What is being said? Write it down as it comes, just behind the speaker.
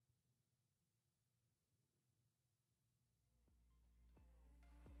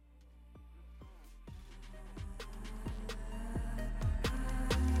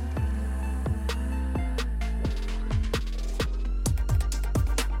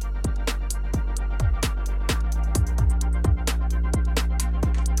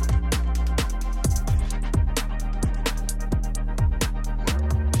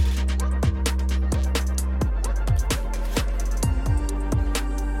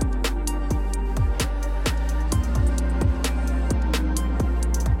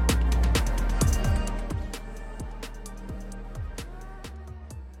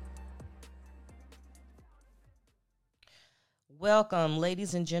welcome,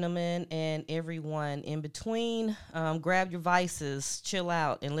 ladies and gentlemen, and everyone in between. Grab your vices, chill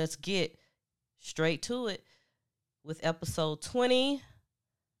out, and let's get straight to it with episode 20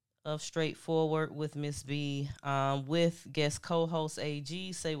 of Straightforward with Miss B, with guest co-host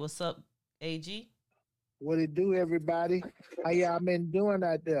AG. Say what's up, AG. What it do, everybody? How y'all been doing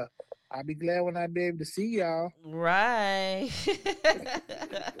out there? I'll be glad when I be able to see y'all. Right.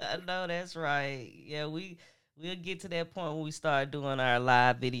 I know that's right. Yeah, we'll get to that point when we start doing our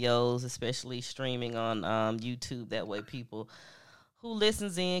live videos, especially streaming on YouTube. That way people who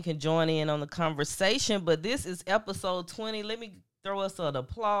listens in can join in on the conversation. But this is episode 20. Let me throw us an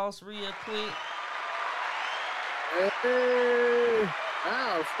applause real quick. Hey,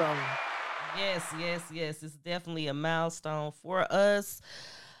 milestone. Yes. It's definitely a milestone for us.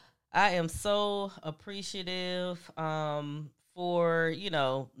 I am so appreciative for,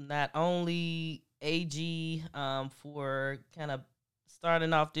 not only AG for kind of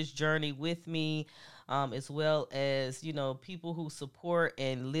starting off this journey with me, as well as, people who support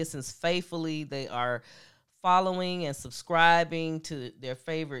and listens faithfully. They are following and subscribing to their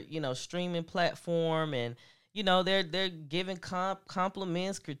favorite, streaming platform, and they're giving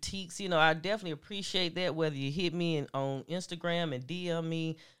compliments, critiques. I definitely appreciate that, whether you hit me on Instagram and DM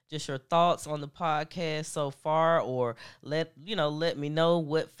me just your thoughts on the podcast so far, or let me know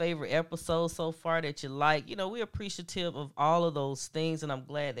what favorite episode so far that you like. We're appreciative of all of those things, and I'm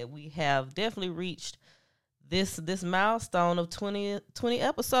glad that we have definitely reached this milestone of 20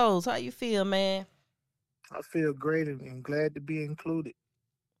 episodes. How you feel, man? I feel great and glad to be included.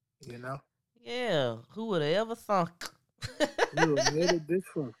 You know, Yeah, who would have ever thunk? you made it this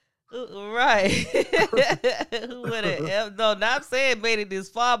far. Right. Who would have ever, no, not saying made it this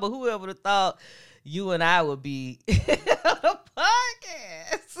far, but whoever would have thought you and I would be on a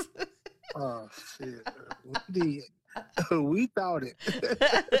podcast? Oh shit, we did. We thought it.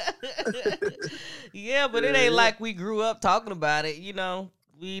 Yeah, but it ain't like we grew up talking about it,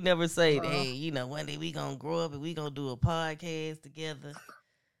 We never say, hey, one day we gonna grow up and we gonna do a podcast together.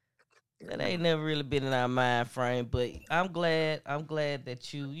 That ain't never really been in our mind frame, but I'm glad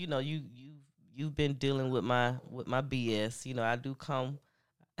that you've been dealing with my BS. I do come.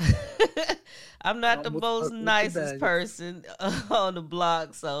 I'm not the most nicest person on the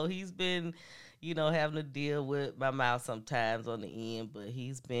block, so he's been, having to deal with my mouth sometimes on the end, but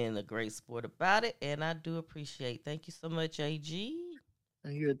he's been a great sport about it, and I do appreciate. Thank you so much, AG.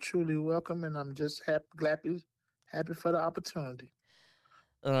 And you're truly welcome, and I'm just happy for the opportunity.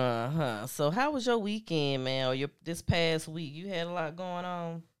 So how was your weekend, man? Or this past week? You had a lot going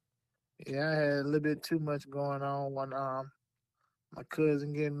on. Yeah, I had a little bit too much going on. My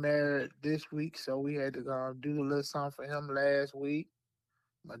cousin getting married this week, so we had to do the little something for him last week.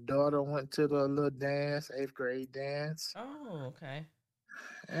 My daughter went to the little dance, 8th grade dance, Oh, okay.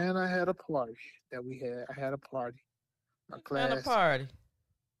 and I had a party that we had. I had a party. My What kind of party?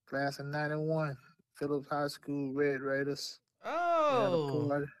 class of '91, Phillips High School Red Raiders. We had a Oh,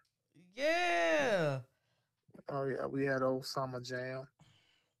 party. yeah. Oh yeah, we had old summer jam.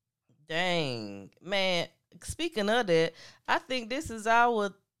 Dang, man. Speaking of that, I think this is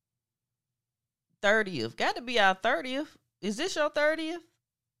our 30th. Got to be our 30th. Is this your 30th?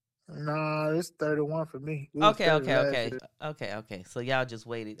 Nah, it's 31 for me. We was Okay, 30 okay, last okay. year. Okay. So y'all just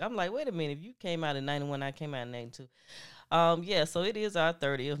waited. I'm like, wait a minute. If you came out in 91, I came out in 92. Yeah, so it is our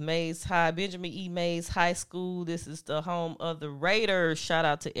 30th. Mays High, Benjamin E. Mays High School. This is the home of the Raiders. Shout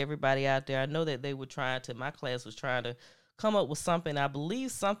out to everybody out there. I know that my class was trying to come up with something. I believe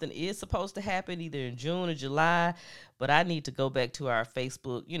something is supposed to happen either in June or July, but I need to go back to our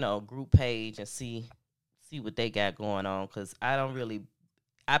Facebook, group page and see what they got going on, because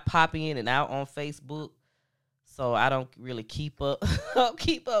I pop in and out on Facebook, so I don't really keep up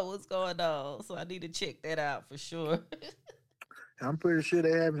what's going on. So I need to check that out for sure. I'm pretty sure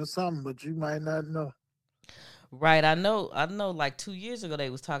they having something, but you might not know. Right, I know. Like 2 years ago, they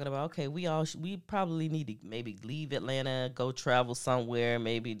was talking about, okay, we probably need to maybe leave Atlanta, go travel somewhere,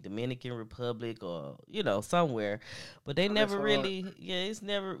 maybe Dominican Republic or somewhere, but they never really. Yeah, it's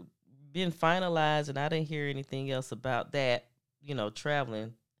never been finalized, and I didn't hear anything else about that.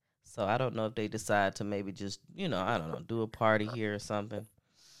 Traveling. So I don't know if they decide to maybe just I don't know, do a party here or something.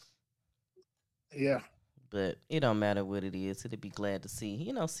 Yeah. But it don't matter what it is. It'll be glad to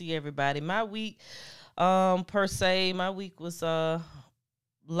see everybody. My week, per se, my week was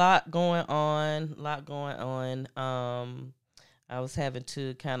lot going on. I was having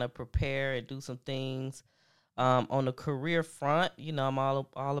to kind of prepare and do some things on the career front. I'm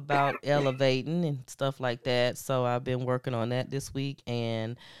all about elevating and stuff like that. So I've been working on that this week.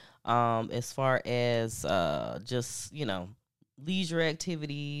 And as far as just leisure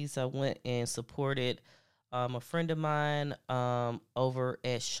activities. I went and supported a friend of mine over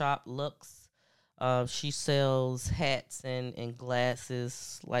at Shop Lux. She sells hats and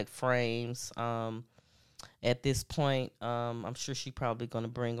glasses, like frames. At this point, I'm sure she probably going to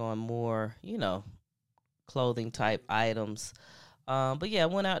bring on more, clothing type items. But yeah, I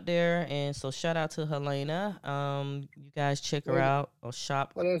went out there, and so shout out to Helena. You guys check her Where out on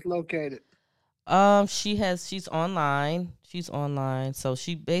Shop. where that's located? She's online. She's online. So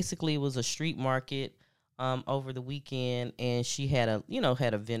she basically was a street market over the weekend, and she had a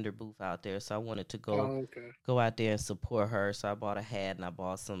vendor booth out there. So I wanted to Oh, okay. go out there and support her. So I bought a hat and I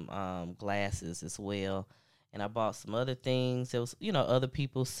bought some glasses as well. And I bought some other things. There was, other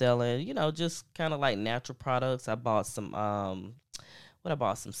people selling, just kind of like natural products. I bought some what I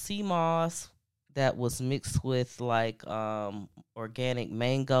bought some sea moss that was mixed with like organic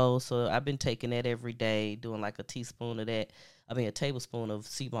mango. So I've been taking that every day, doing like a teaspoon of that. I mean a tablespoon of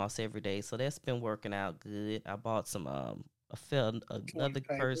sea moss every day. So that's been working out good. I bought some I felt another Toilet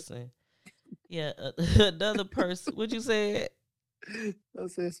paper. person. Yeah, another person. What you said? I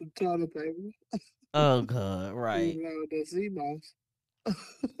said some toilet paper. Oh god, right. Even out that sea moss.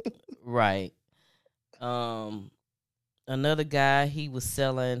 Right. Um Another guy, he was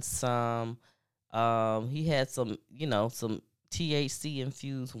selling some he had some THC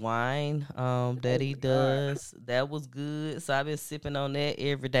infused wine that Oh he my god. does. That was good. So I've been sipping on that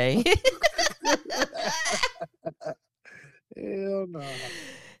every day. Hell no.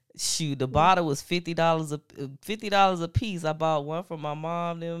 Shoot, the bottle was $50 a piece. I bought one for my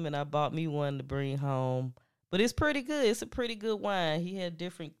mom them, and I bought me one to bring home. But it's pretty good. It's a pretty good wine. He had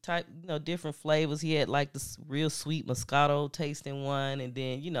different different flavors. He had like this real sweet Moscato tasting one, and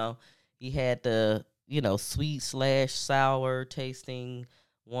then he had the sweet slash sour tasting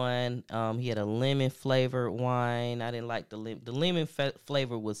one. He had a lemon flavored wine. I didn't like the lemon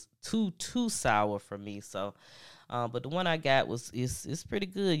flavor was too sour for me. So but the one I got it's pretty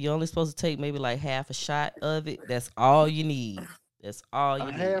good. You're only supposed to take maybe like half a shot of it. That's all you need. That's all A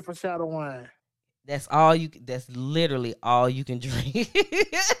you need. half a shot of wine. That's all you. That's literally all you can drink.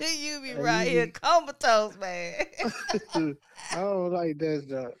 You be right here You, comatose, man. I don't like that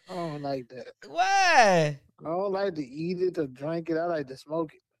stuff. I don't like that. Why, I don't like to eat it or drink it. I like to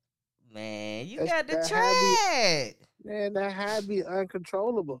smoke it. man? You That's got to that high be try it. man, that high be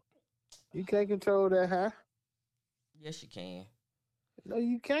uncontrollable. You can't control that high. Yes, you can. No,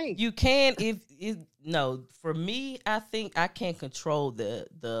 you can't. You can if no. For me, I think I can't control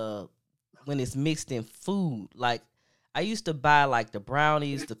the when it's mixed in food. Like I used to buy like the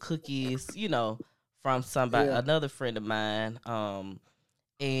brownies, the cookies, from somebody Yeah. another friend of mine.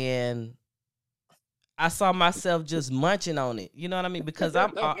 And I saw myself just munching on it. You know what I mean? Because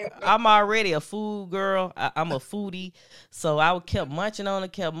I'm already a food girl. I'm a foodie, so I kept munching on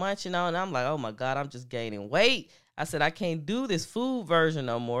it, kept munching on it. I'm like, oh my god, I'm just gaining weight. I said I can't do this food version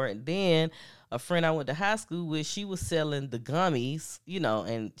no more. And then a friend I went to high school with, she was selling the gummies,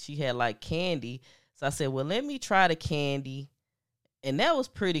 and she had like candy. So I said, well, let me try the candy, and that was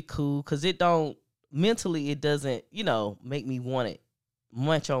pretty cool because it doesn't make me want it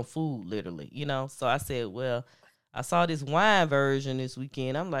munch on food literally. So I said, well, I saw this wine version this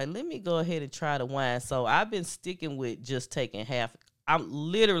weekend. I'm like, let me go ahead and try the wine. So I've been sticking with just taking half. I'm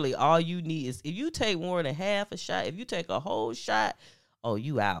literally all you need is if you take more than half a shot, if you take a whole shot, oh,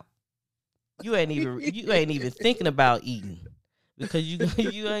 you out. You ain't even thinking about eating because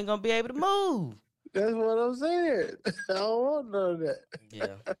you ain't gonna be able to move. That's what I'm saying. I don't want none of that.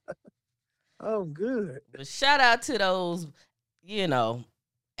 Yeah. I'm good. But shout out to those,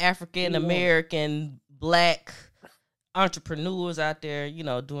 African Yeah. American black entrepreneurs out there,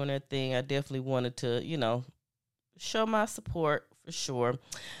 doing their thing. I definitely wanted to, show my support for sure.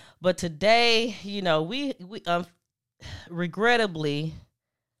 But today, we regrettably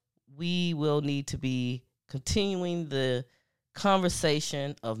we will need to be continuing the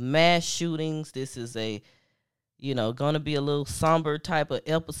conversation of mass shootings. This is going to be a little somber type of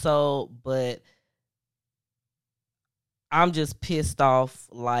episode, but I'm just pissed off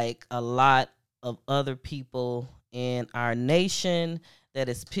like a lot of other people in our nation that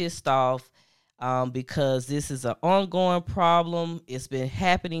is pissed off because this is an ongoing problem. It's been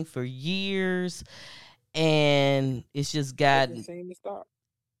happening for years, and it's just Doesn't gotten. seem to stop.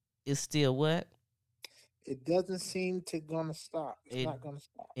 It's still what? It doesn't seem to gonna stop. It's It not gonna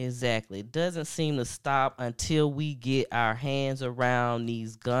stop. exactly. It doesn't seem to stop until we get our hands around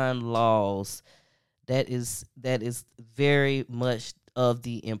these gun laws. That is very much of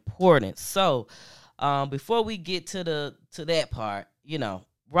the importance. So, before we get to that part,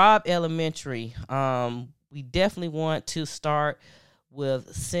 Robb Elementary, we definitely want to start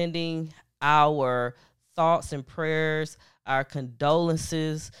with sending our thoughts and prayers, our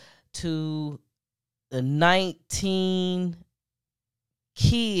condolences to the 19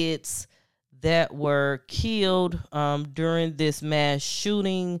 kids that were killed during this mass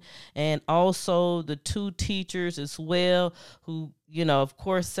shooting, and also the two teachers as well who, of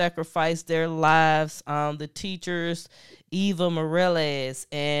course, sacrificed their lives. The teachers, Eva Morales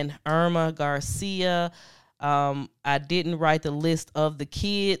and Irma Garcia. I didn't write the list of the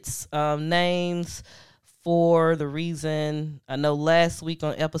kids' names for the reason I know last week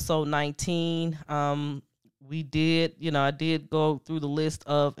on episode 19, we did, I did go through the list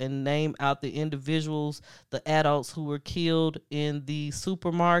of and name out the individuals, the adults who were killed in the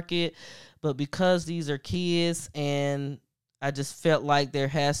supermarket. But because these are kids, and I just felt like there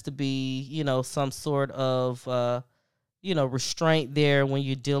has to be, some sort of, restraint there when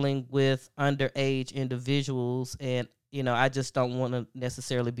you're dealing with underage individuals. And, I just don't want to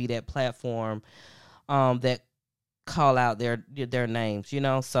necessarily be that platform that call out their names,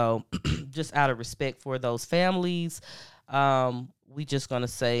 so just out of respect for those families, we just gonna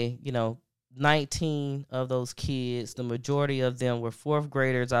say, 19 of those kids, the majority of them were fourth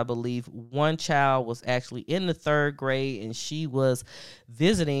graders. I believe one child was actually in the third grade, and she was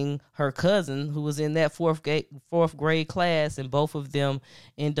visiting her cousin who was in that fourth grade class, and both of them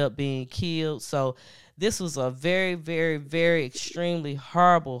end up being killed. So this was a very, very, very extremely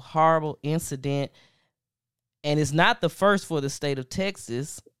horrible incident. And it's not the first for the state of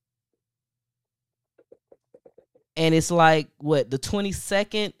Texas. And it's like, the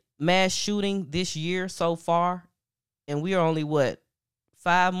 22nd mass shooting this year so far. And we are only,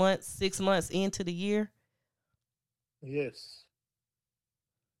 5 months, 6 months into the year? Yes.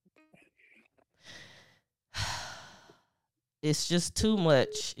 It's just too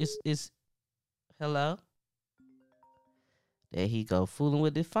much. It's hello? There he go, fooling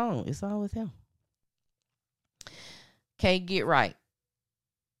with the phone. It's all with him. Can't get right.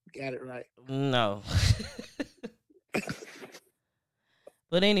 Got it right. No.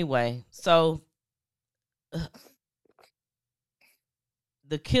 But anyway, so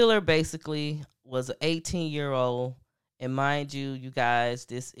the killer basically was an 18-year-old, and mind you, you guys,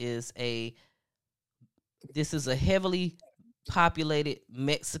 this is a heavily populated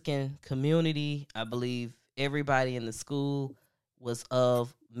Mexican community. I believe everybody in the school was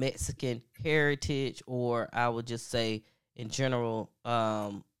of Mexican heritage, or I would just say in general,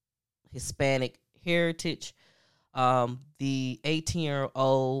 Hispanic heritage. The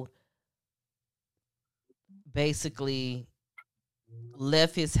 18-year-old basically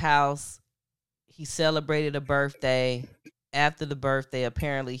left his house. He celebrated a birthday. After the birthday,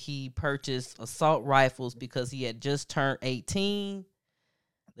 apparently he purchased assault rifles because he had just turned 18.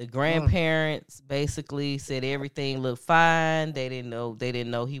 The grandparents basically said everything looked fine. They didn't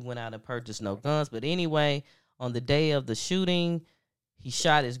know he went out and purchased no guns. But anyway, on the day of the shooting, he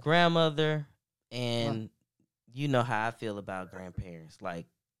shot his grandmother. And you know how I feel about grandparents. Like,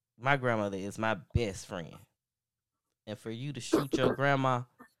 my grandmother is my best friend. And for you to shoot your grandma,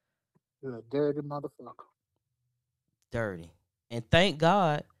 You're a dirty motherfucker. dirty. And thank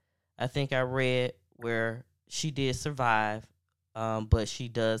God, I think I read where she did survive, but she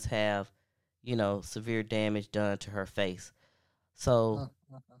does have, severe damage done to her face. So,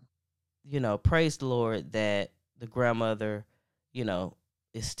 praise the Lord that the grandmother,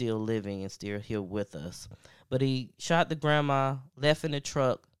 is still living and still here with us. But he shot the grandma, left in the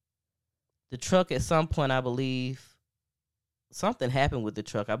truck. The truck, at some point, I believe, something happened with the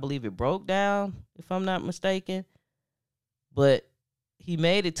truck. I believe it broke down, if I'm not mistaken. But he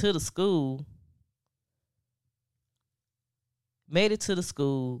made it to the school.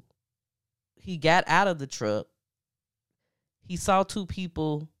 He got out of the truck. He saw two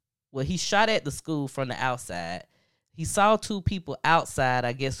people. Well, he shot at the school from the outside. He saw two people outside,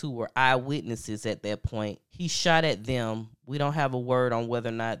 I guess, who were eyewitnesses at that point. He shot at them. We don't have a word on whether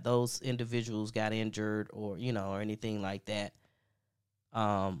or not those individuals got injured or, or anything like that.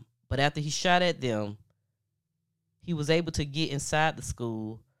 But after he shot at them, he was able to get inside the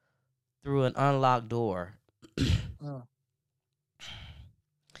school through an unlocked door.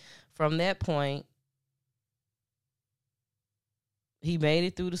 From that point, he made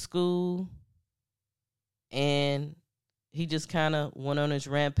it through the school, and he just kind of went on his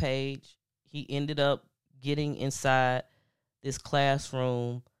rampage. He ended up getting inside this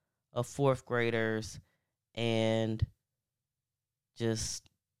classroom of fourth graders and just...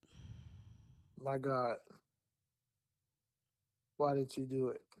 My God. Why did you do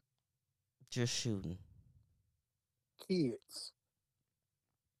it? just shooting Kids.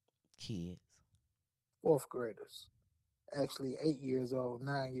 kids. fourth graders. Actually, 8 years old,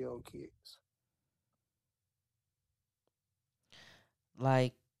 9-year-old kids.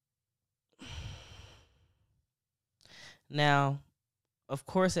 Like now, of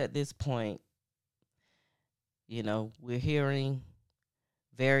course, at this point, we're hearing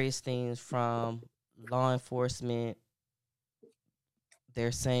various things from law enforcement.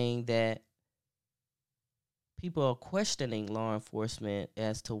 They're saying that people are questioning law enforcement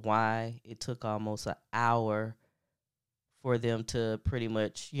as to why it took almost an hour for them to pretty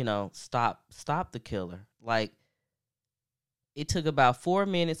much, stop the killer. Like it took about 4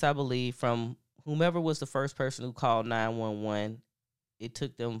 minutes, I believe, from whomever was the first person who called 911. It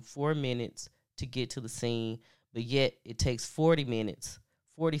took them 4 minutes to get to the scene, but yet it takes 40 minutes,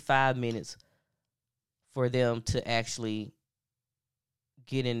 45 minutes for them to actually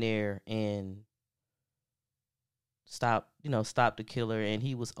get in there and stop the killer. And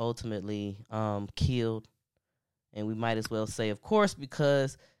he was ultimately killed. And we might as well say, of course,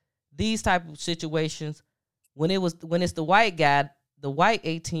 because these type of situations, when it's the white guy, the white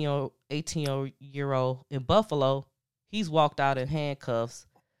 18-year-old in Buffalo, he's walked out in handcuffs.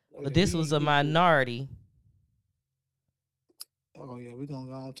 Oh But yeah, this he was ain't a get you. minority. Oh yeah, we gonna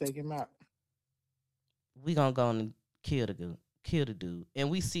go and take him out. We gonna go and kill the dude. And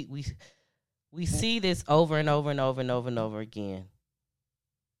we see this over and over and over and over and over again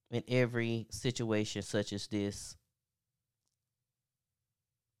in every situation such as this.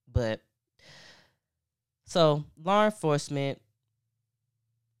 But so law enforcement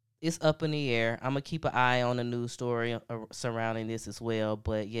is up in the air. I'm gonna keep an eye on the news story surrounding this as well.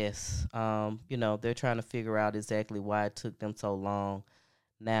 But yes, they're trying to figure out exactly why it took them so long.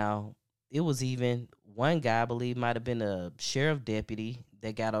 Now, it was even one guy, I believe, might have been a sheriff deputy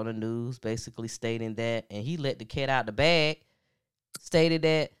that got on the news, basically stating that, and he let the cat out the bag. Stated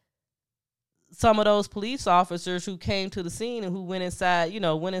that some of those police officers who came to the scene and who went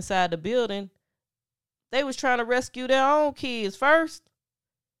inside the building, they was trying to rescue their own kids first.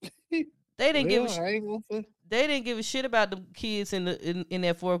 They didn't give a Well, I ain't gonna say. they didn't give a shit about the kids in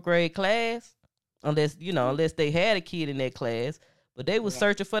that fourth grade class, unless they had a kid in that class. But they was Right.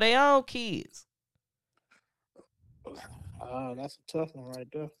 searching for their own kids. That's a tough one right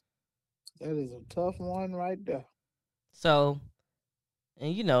there. That is a tough one right there. So,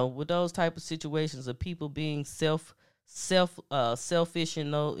 and with those type of situations of people being selfish,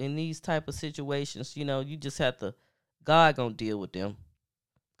 in these type of situations, you just have to, God gonna deal with them,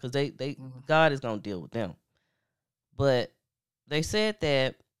 because they Mhm. God is gonna deal with them. But they said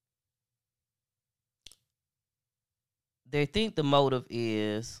that they think the motive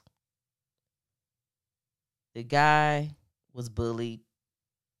is the guy was bullied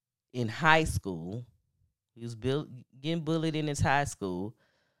in high school. He was getting bullied in his high school.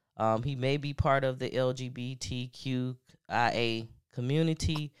 He may be part of the LGBTQIA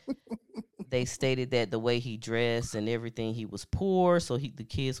community. They stated that the way he dressed and everything, he was poor, so the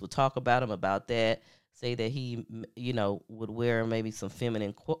kids would talk about him about that. Say that he, would wear maybe some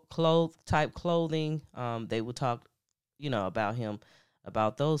feminine clothing. They would talk, about him,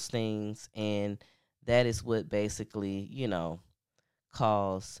 about those things, and that is what basically,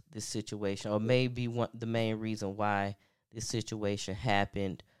 caused this situation, or maybe the main reason why this situation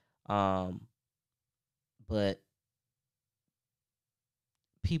happened. Um, but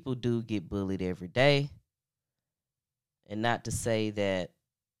people do get bullied every day, and not to say that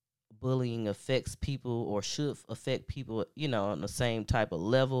bullying affects people or should affect people, on the same type of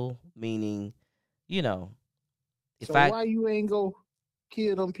level. Meaning, you know, if So I why you ain't go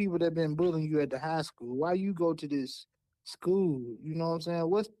kill them people that been bullying you at the high school? Why you go to this school? You know what I'm saying?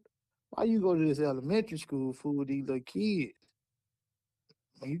 Why you go to this elementary school for these little kids?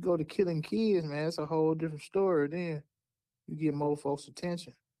 When you go to killing kids, man, it's a whole different story. Then you get more folks'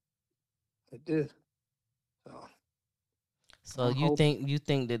 attention at this. So so I'm hoping. you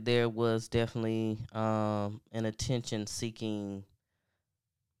think that there was definitely an attention seeking,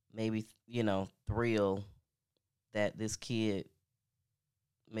 maybe, thrill, that this kid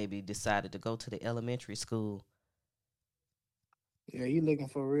maybe decided to go to the elementary school. Yeah, he looking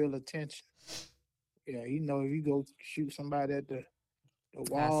for real attention. Yeah, you know, if you go shoot somebody at the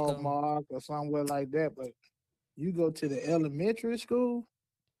High school. Walmart or somewhere like that, but you go to the elementary school,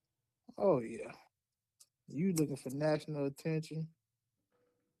 oh yeah, you looking for national attention,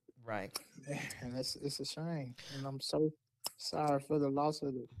 Right. and it's a shame. And I'm so sorry for the loss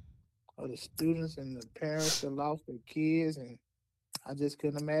of the students and the parents that lost their kids, and I just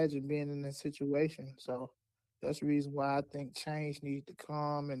couldn't imagine being in that situation. So that's the reason why I think change needs to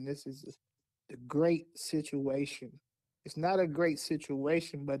come, and this is the great situation. It's not a great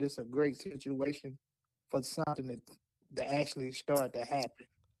situation, but it's a great situation for something to actually start to happen.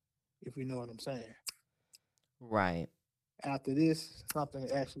 If you know what I'm saying. Right. After this, something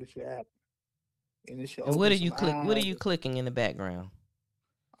actually should happen, and it should And what open are you some click? What are eyes. you clicking in the background?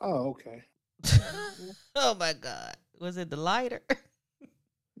 Oh, okay. Oh my God. Was it the lighter?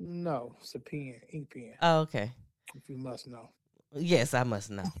 No, it's a pen, ink pen. Oh, okay. If you must know. Yes, I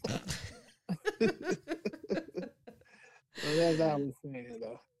must know. So that's how I was saying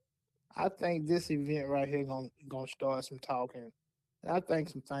though. I think this event right here gonna start some talking. And I think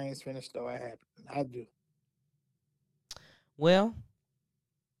some things finna start happening. I do. Well,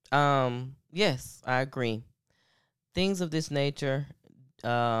 yes, I agree. Things of this nature,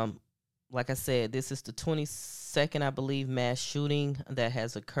 um, like I said, this is the 22nd, I believe, mass shooting that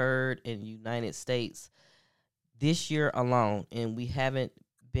has occurred in the United States this year alone, and we haven't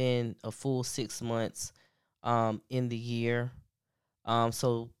been a full 6 months in the year.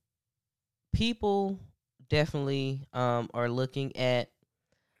 So people definitely are looking at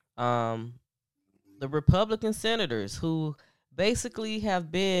um, the Republican senators who basically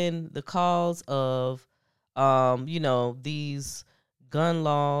have been the cause of, these gun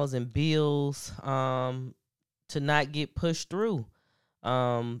laws and bills to not get pushed through.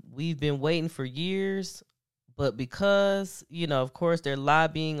 We've been waiting for years, but because, of course, they're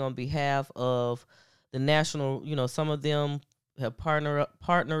lobbying on behalf of the national, some of them have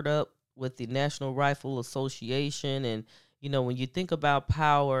partnered up with the National Rifle Association. And, when you think about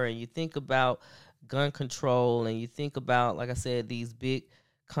power and you think about gun control and you think about, like I said, these big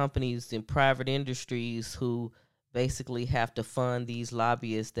companies and private industries who basically have to fund these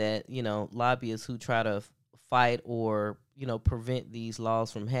lobbyists lobbyists who try to fight or prevent these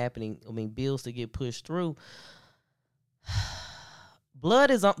laws from happening. I mean, bills to get pushed through.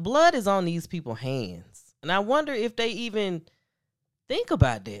 Blood is on these people's hands, and I wonder if they even think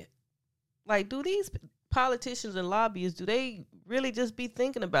about that. Like, do these politicians and lobbyists, do they really just be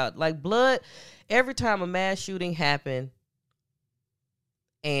thinking about, like, blood every time a mass shooting happen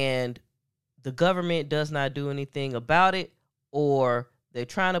and the government does not do anything about it, or they're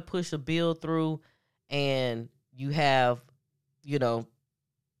trying to push a bill through and you have, you know,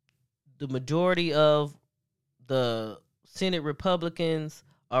 the majority of the Senate Republicans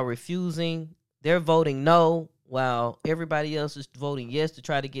are refusing. They're voting no while everybody else is voting yes to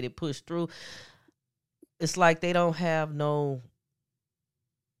try to get it pushed through. It's like they don't have no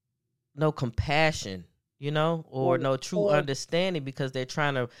compassion, or Or no true or understanding because they're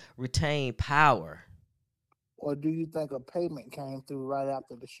trying to retain power. or do you think a payment came through right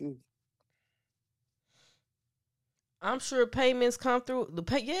after the shooting? I'm sure payments come through.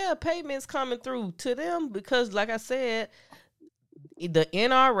 Payments coming through to them because, like I said, the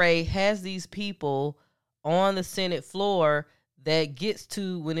NRA has these people on the Senate floor that gets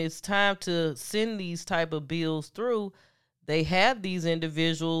to, when it's time to send these type of bills through, they have these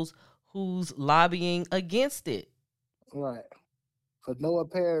individuals who's lobbying against it. Right. For no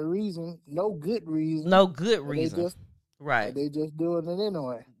apparent reason, no good reason, No good but they reason. just Right. but they just doing it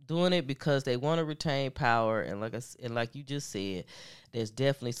anyway. Doing it because they want to retain power, and like you just said, there's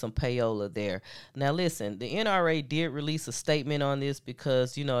definitely some payola there. Now, listen, the NRA did release a statement on this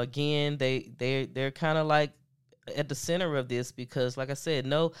because again they're kind of like at the center of this because, like I said,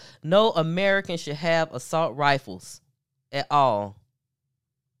 no American should have assault rifles at all.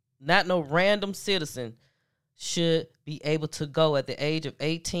 Not no random citizen should be able to go at the age of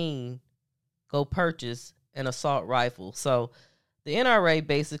 18 go purchase an assault rifle. So the NRA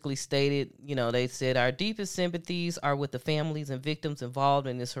basically stated, they said our deepest sympathies are with the families and victims involved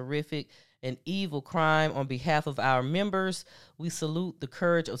in this horrific and evil crime. On behalf of our members, we salute the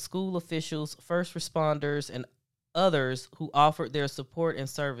courage of school officials, first responders, and others who offered their support and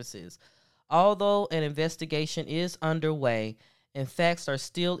services. Although an investigation is underway and facts are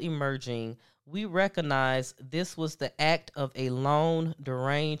still emerging, we recognize this was the act of a lone,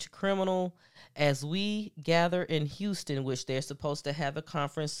 deranged criminal. As we gather in Houston, which they're supposed to have a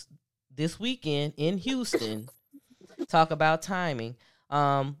conference this weekend in Houston, talk about timing.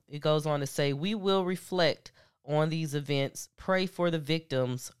 It goes on to say, we will reflect on these events, pray for the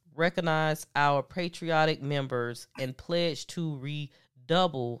victims, recognize our patriotic members, and pledge to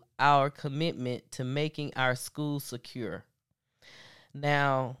redouble our commitment to making our schools secure.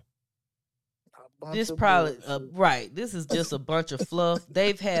 Now, A bunch this of probably bullshit. right. This is just a bunch of fluff.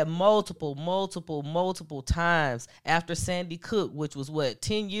 They've had multiple times after Sandy Cook, which was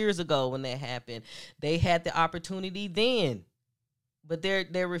 10 years ago when that happened. They had the opportunity then, but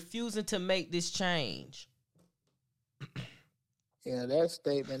they're refusing to make this change. Yeah, that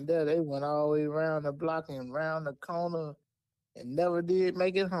statement there, they went all the way around the block and around the corner and never did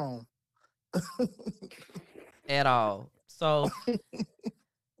make it home. at all. So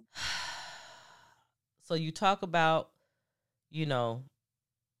you talk about, you know,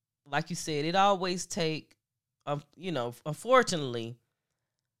 like you said, it always take, unfortunately,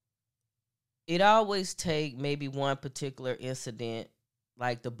 it always take maybe one particular incident,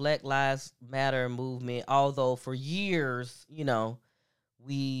 like the Black Lives Matter movement. Although for years,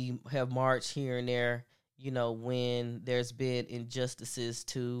 we have marched here and there, when there's been injustices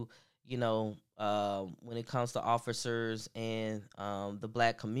to, when it comes to officers and the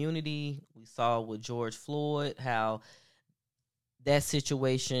black community. We saw with George Floyd how that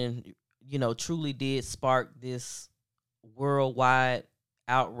situation, truly did spark this worldwide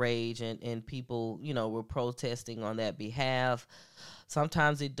outrage, and people, were protesting on that behalf.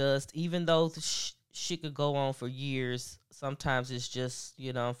 Sometimes it does, even though shit could go on for years. Sometimes it's just,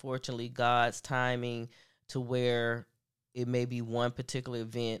 unfortunately, God's timing to where it may be one particular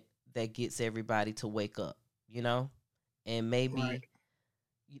event that gets everybody to wake up, and Right. maybe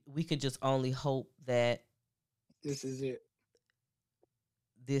we could just only hope that This is it.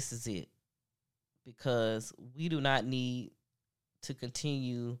 this is it, because we do not need to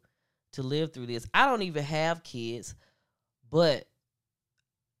continue to live through this. I don't even have kids, but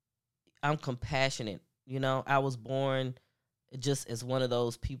I'm compassionate. I was born just as one of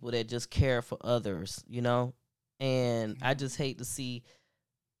those people that just care for others, and I just hate to see,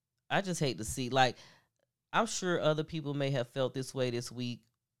 like, I'm sure other people may have felt this way this week,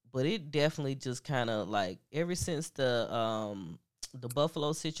 but it definitely just kind of, like, ever since the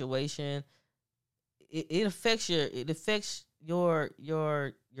Buffalo situation, it affects your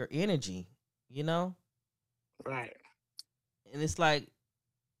energy, you know? Right. And it's like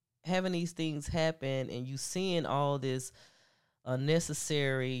having these things happen and you seeing all this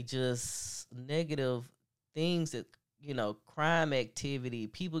unnecessary, just negative things that, crime activity,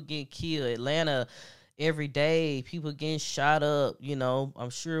 people getting killed. Atlanta every day, people getting shot up, I'm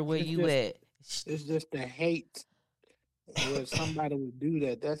sure where It's you just at. it's just the hate where somebody would do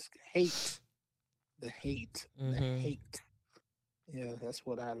that. That's hate. The hate. The Mm-hmm. hate. Yeah, that's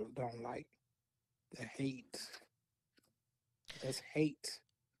what I don't like. The hate. That's hate.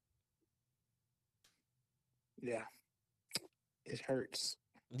 Yeah, it hurts.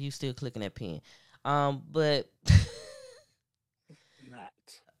 You still clicking that pen. But Not.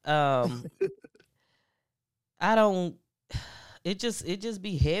 um I don't it just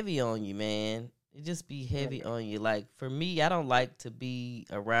be heavy on you, man. It just be heavy Right. on you. Like for me, I don't like to be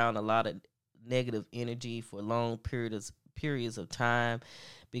around a lot of negative energy for long periods of time,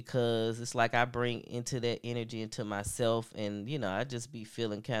 because it's like I bring into that energy into myself, and I just be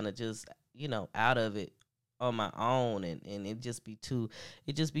feeling kind of just, out of it on my own, and it just be too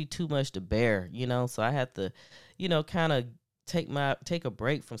much to bear, so I have to, kind of take a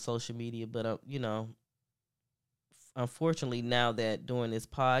break from social media. But unfortunately, now that doing this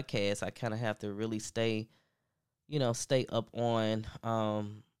podcast, I kind of have to really stay up on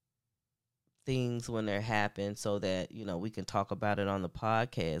things when they happen, so that we can talk about it on the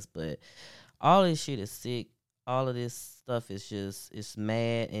podcast. But all this shit is sick. All of this stuff is just, it's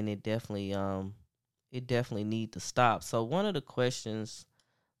mad, and it definitely need to stop. So one of the questions,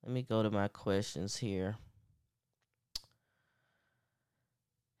 let me go to my questions here.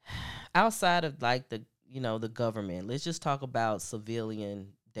 Outside of like the government, let's just talk about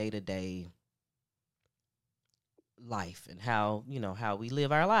civilian day-to-day life and how we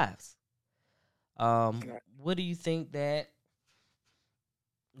live our lives. Right. What do you think that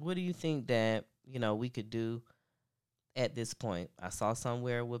we could do at this point? I saw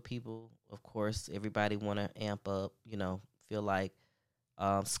somewhere where people, of course, everybody want to amp up, feel like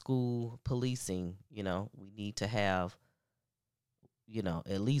school policing, we need to have,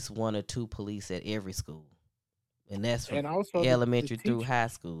 at least one or two police at every school. And that's from And also elementary through high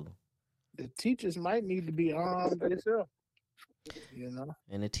school. the teachers might need to be armed themselves. You know.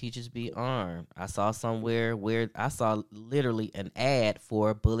 And the teachers be armed. I saw somewhere where I saw literally an ad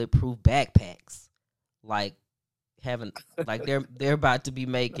for bulletproof backpacks. Like having, like they're about to be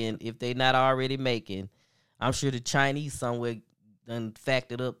making, if they not already making, I'm sure the Chinese somewhere done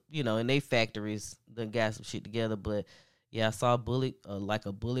factored up, in they factories done got some shit together. But yeah, I saw like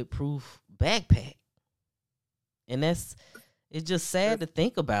a bulletproof backpack. And it's just sad That's, to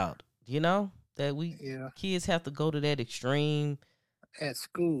think about, that we yeah. kids have to go to that extreme At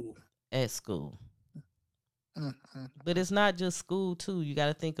school. at school. Mm-hmm. But it's not just school too. You got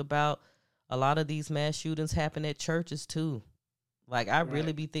to think about a lot of these mass shootings happen at churches too. Like I really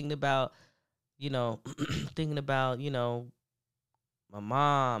Right. be thinking about, thinking about, my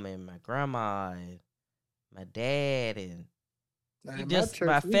mom and my grandma and my dad, and Now You in my just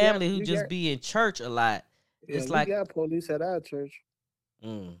my church, family who we just got be in church a lot. yeah, It's we like, got police at our church.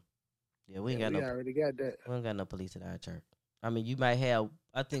 mm, yeah, Yeah, we already got that. we ain't got no police at our church. I mean, you might have.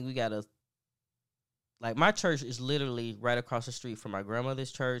 I think we got a like my church is literally right across the street from my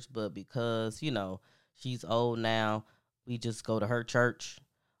grandmother's church, but because she's old now, we just go to her church.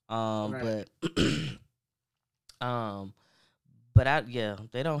 Right. But um, but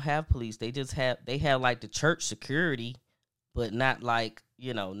they don't have police. They have like the church security, but not like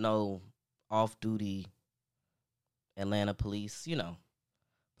no off duty Atlanta police. Yeah.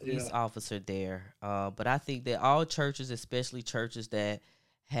 Police officer there. But I think that all churches, especially churches that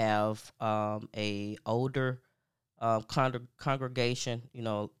have a older congregation,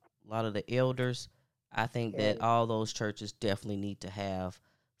 a lot of the elders, I think that Right. all those churches definitely need to have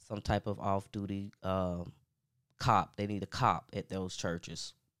some type of off-duty cop. They need a cop at those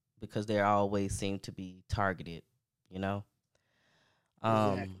churches because they always seem to be targeted. You know,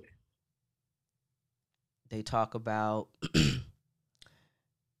 um, Exactly. they talk about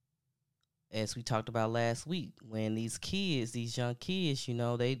as we talked about last week, when these young kids,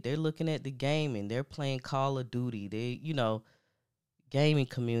 they're looking at the game and they're playing Call of Duty. Gaming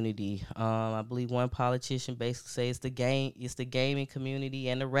community. I believe one politician basically says it's the gaming community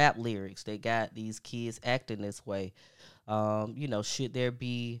and the rap lyrics. They got these kids acting this way. Should there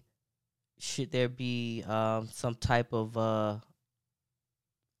be some type of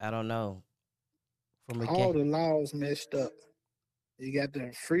I don't know from a All game, the laws messed up. You got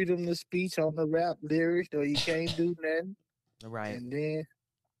the freedom of speech on the rap lyrics, though you can't do nothing. right? And then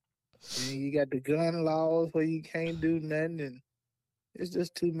you got the gun laws where you can't do nothing, and it's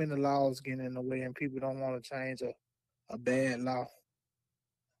just too many laws getting in the way, and people don't want to change a bad law.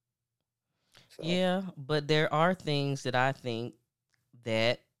 So Yeah, but there are things that I think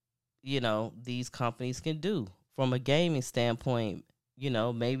that these companies can do from a gaming standpoint.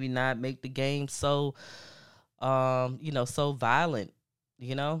 Maybe not make the game so so violent.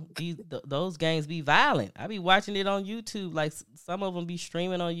 Those games be violent. I be watching it on YouTube. Like some of them be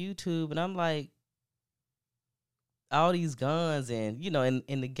streaming on YouTube, and I'm like, all these guns and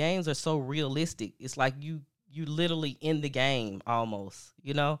the games are so realistic. It's like you literally in the game almost,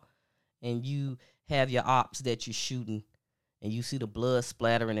 and you have your ops that you're shooting, and you see the blood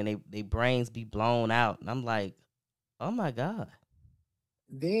splattering, and they brains be blown out, and I'm like, oh my god.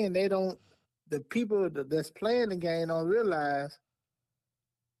 then they don't. The people that's playing the game don't realize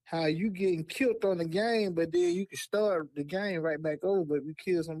how you getting killed on the game, but then you can start the game right back over. But if you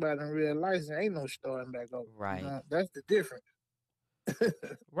kill somebody in real life, there ain't no starting back over. Right, That's the difference.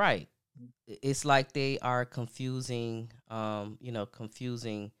 right. It's like they are confusing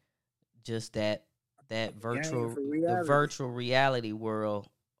just that Game virtual for the reality. virtual reality world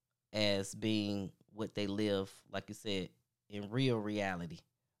as being what they live, like you said, in real reality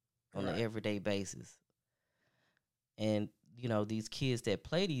on the Right. everyday basis. And these kids that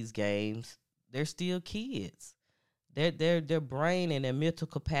play these games, they're still kids. Their brain and their mental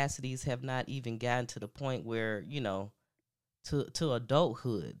capacities have not even gotten to the point where to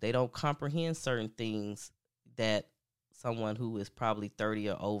adulthood. They don't comprehend certain things that someone who is probably 30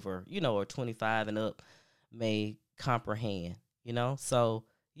 or over, or 25 and up may comprehend, So,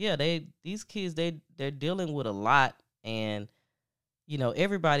 yeah, these kids they're dealing with a lot, and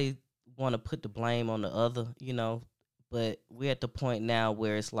everybody want to put the blame on the other, but we're at the point now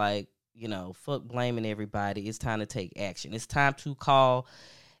where it's like, fuck blaming everybody. It's time to take action. It's time to call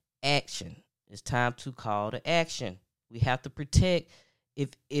action. It's time to call to action. We have to protect.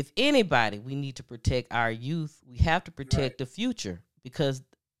 If anybody, we need to protect our youth. We have to Right. protect the future because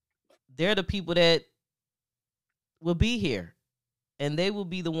they're the people that will be here, and they will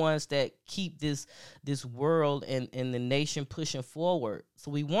be the ones that keep this world and the nation pushing forward. So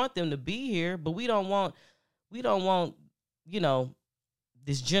we want them to be here, but we don't want you know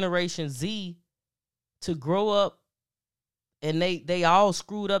this generation Z to grow up and they all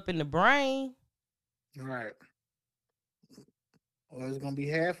screwed up in the brain. Right. Well, it's gonna be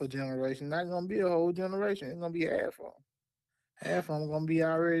half a generation. Not gonna be a whole generation. It's gonna be half of them. Half of them gonna be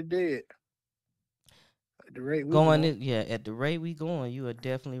already dead at the rate we Going going. in, yeah, at the rate we going, you are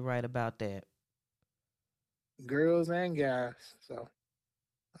definitely right about that. Girls and guys. So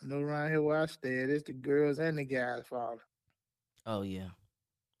I know around here where I stay, it's the girls and the guys' father. Oh yeah,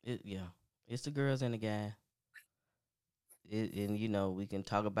 yeah, it's the girls and the guy. And we can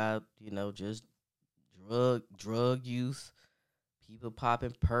talk about just drug use, people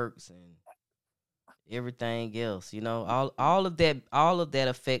popping perks and everything else. All of that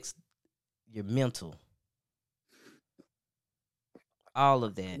affects your mental. All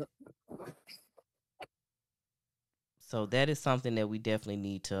of that. So that is something that we definitely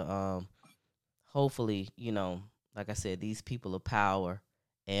need to hopefully, like I said, these people of power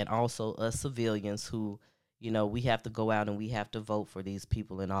and also us civilians who, we have to go out and we have to vote for these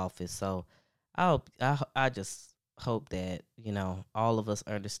people in office. So I just hope that, all of us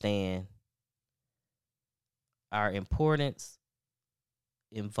understand our importance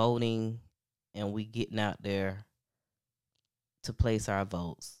in voting and we getting out there to place our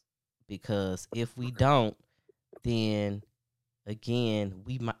votes. Because if we don't, then again,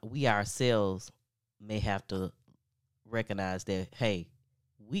 we ourselves may have to recognize that, hey,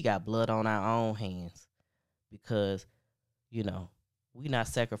 we got blood on our own hands because, we not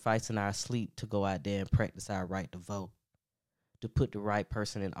sacrificing our sleep to go out there and practice our right to vote, to put the right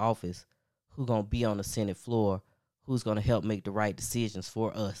person in office who's going to be on the Senate floor, who's going to help make the right decisions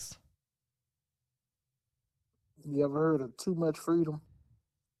for us. You ever heard of too much freedom?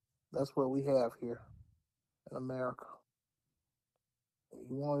 That's what we have here in America.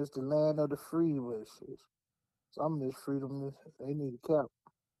 You want it's the land of the free, but some of this freedom they need to cap.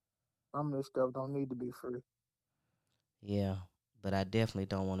 Some of this stuff don't need to be free. Yeah, but I definitely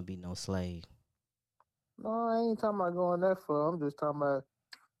don't want to be no slave. No, I ain't talking about going that far. I'm just talking about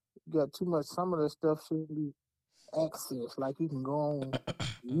you got too much. Some of this stuff shouldn't be accessed. Like you can go on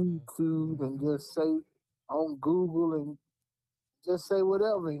Mhm. YouTube and just say on Google and just say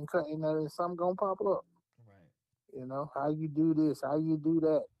whatever, and something gonna pop up. Right. You know how you do this, how you do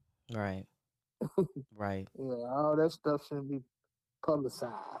that. Right. Right. Yeah, all that stuff shouldn't be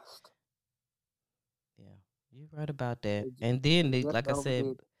publicized. Yeah. You're right about that. They, And then, they just like I said,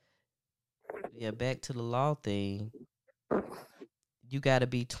 overdid. yeah, back to the law thing, you got to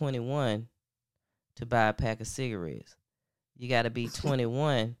be 21 to buy a pack of cigarettes. You got to be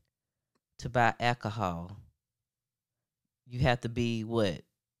 21 to buy alcohol. You have to be what?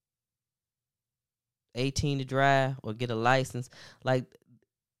 18 to drive or get a license. Like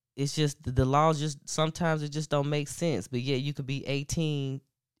it's just the laws just sometimes it just don't make sense. But yeah, you could be 18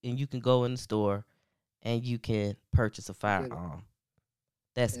 and you can go in the store and you can purchase a Get it firearm.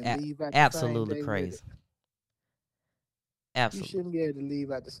 That's and leave out the same absolutely day with crazy. it. You Absolutely shouldn't be able to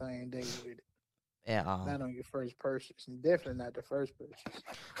leave out the same day with it. at all. Not on your first purchase, and definitely not the first purchase.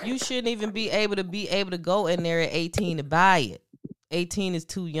 You shouldn't even be able to go in there at 18 to buy it. 18 is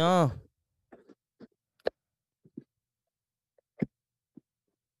too young.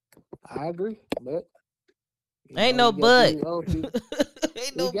 I agree, but Ain't no you got but. these old people.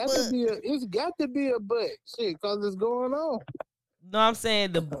 Ain't no but. It's got to be a but, shit, cause it's going on. No, I'm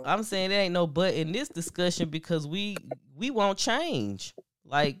saying there ain't no but in this discussion because we won't change.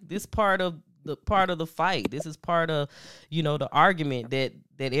 Like this part of the fight. This is part of, the argument that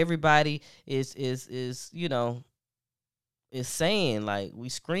everybody is is saying. Like we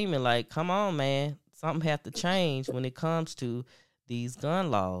screaming like, come on, man. Something have to change when it comes to these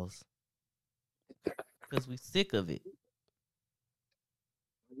gun laws. Because we sick of it.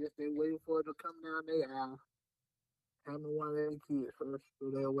 I guess they waiting for it to come down their aisle. Having one of their kids first, so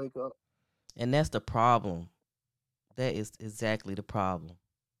they'll wake up. And that's the problem. That is exactly the problem.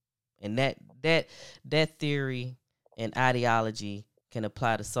 And that theory and ideology can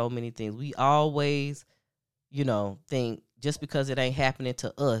apply to so many things. We always, think just because it ain't happening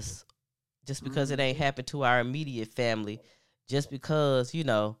to us, just because it ain't happened to our immediate family, just because,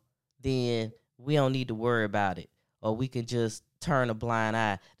 then we don't need to worry about it. Or we can just turn a blind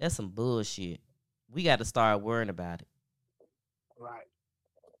eye. That's some bullshit. We got to start worrying about it. Right.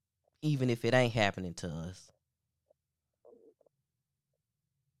 Even if it ain't happening to us.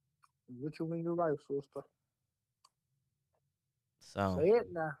 What you mean you're right, sister? So, Say it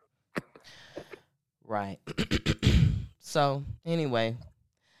now. right. So, anyway,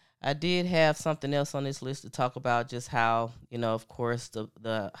 I did have something else on this list to talk about, just how, of course,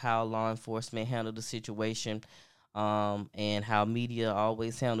 the how law enforcement handled the situation, and how media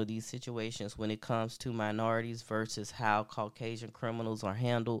always handle these situations when it comes to minorities versus how Caucasian criminals are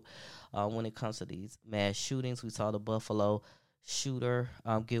handled. When it comes to these mass shootings, we saw the Buffalo shooter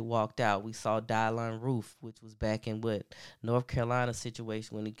get walked out. We saw Dylan Roof, which was back in North Carolina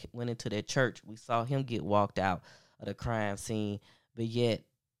situation when he went into that church. We saw him get walked out of the crime scene, but yet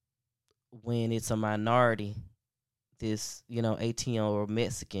when it's a minority, this 18-year-old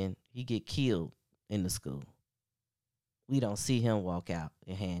Mexican, he get killed in the school. We don't see him walk out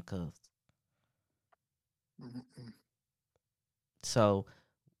in handcuffs. Mm-hmm. So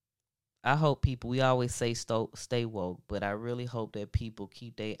I hope people, we always say stay woke, but I really hope that people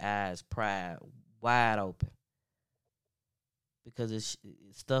keep their eyes wide open, because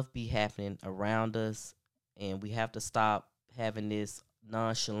stuff be happening around us, and we have to stop having this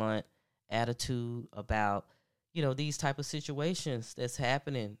nonchalant attitude about these type of situations that's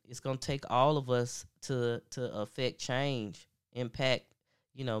happening. It's gonna take all of us to affect change, impact,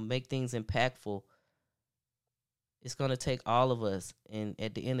 make things impactful. It's gonna take all of us, and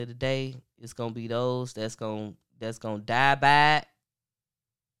at the end of the day, it's gonna be those that's gonna die by it,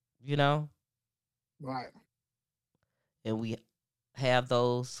 Right. and we have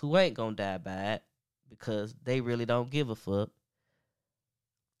those who ain't gonna die by it because they really don't give a fuck.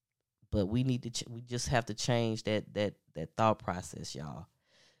 But we need to we just have to change that thought process, y'all,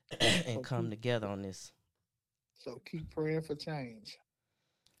 and come together on this. So keep praying for change.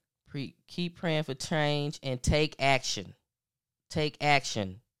 Keep praying for change and take action. Take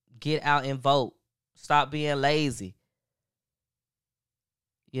action. Get out and vote. Stop being lazy.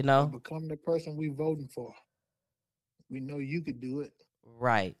 And become the person we voting for. We know you could do it.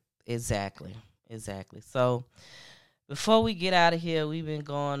 Right. Exactly. So before we get out of here, we've been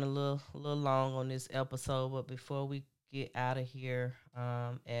going a little long on this episode, but before we get out of here,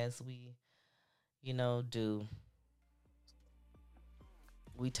 as we, do,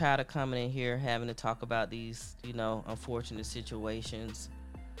 we tired of coming in here having to talk about these, unfortunate situations.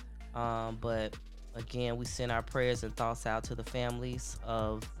 But again, we send our prayers and thoughts out to the families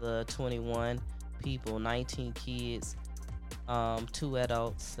of the 21 people, 19 kids, 2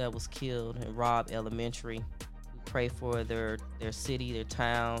 adults that was killed in Robb Elementary. We pray for their city, their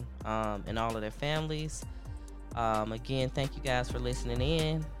town, and all of their families. Again, thank you guys for listening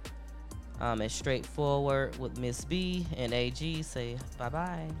in. As Straightforward with Miss B and AG say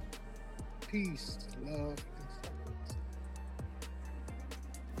bye-bye. Peace, love,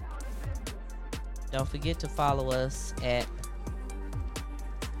 and don't forget to follow us at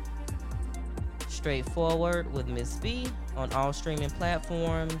Straightforward with Miss B on all streaming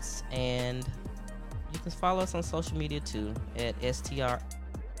platforms, and you can follow us on social media too at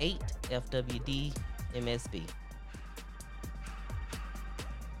STR8FWD MSB.